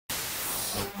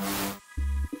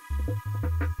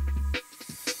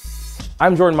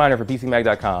I'm Jordan Miner for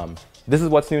PCMag.com. This is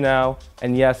what's new now,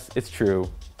 and yes, it's true,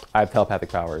 I have telepathic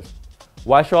powers.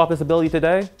 Why show off this ability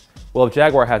today? Well, if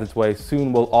Jaguar has its way,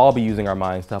 soon we'll all be using our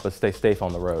minds to help us stay safe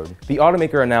on the road. The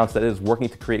automaker announced that it is working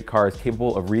to create cars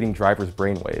capable of reading drivers'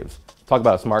 brainwaves. Talk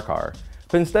about a smart car.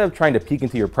 But instead of trying to peek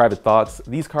into your private thoughts,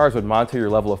 these cars would monitor your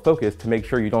level of focus to make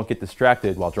sure you don't get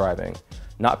distracted while driving.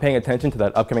 Not paying attention to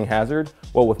that upcoming hazard?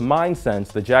 Well, with Mind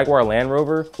Sense, the Jaguar Land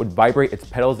Rover would vibrate its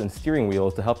pedals and steering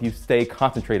wheels to help you stay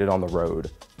concentrated on the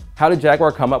road. How did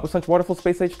Jaguar come up with such wonderful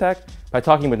space-age tech? By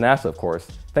talking with NASA, of course.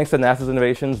 Thanks to NASA's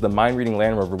innovations, the mind-reading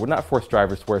Land Rover would not force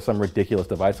drivers to wear some ridiculous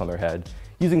device on their head.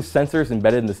 Using sensors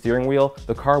embedded in the steering wheel,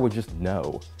 the car would just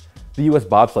know. The US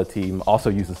bobsled team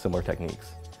also uses similar techniques.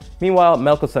 Meanwhile,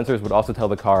 medical sensors would also tell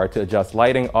the car to adjust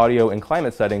lighting, audio, and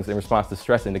climate settings in response to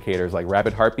stress indicators like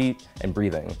rapid heartbeat and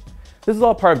breathing. This is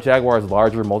all part of Jaguar's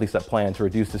larger multi-step plan to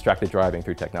reduce distracted driving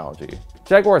through technology.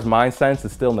 Jaguar's Mind Sense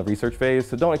is still in the research phase,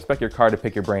 so don't expect your car to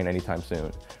pick your brain anytime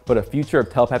soon. But a future of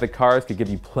telepathic cars could give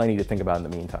you plenty to think about in the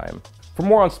meantime. For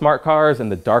more on smart cars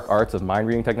and the dark arts of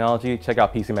mind-reading technology, check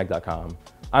out PCMag.com.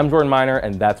 I'm Jordan Miner,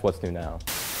 and that's what's new now.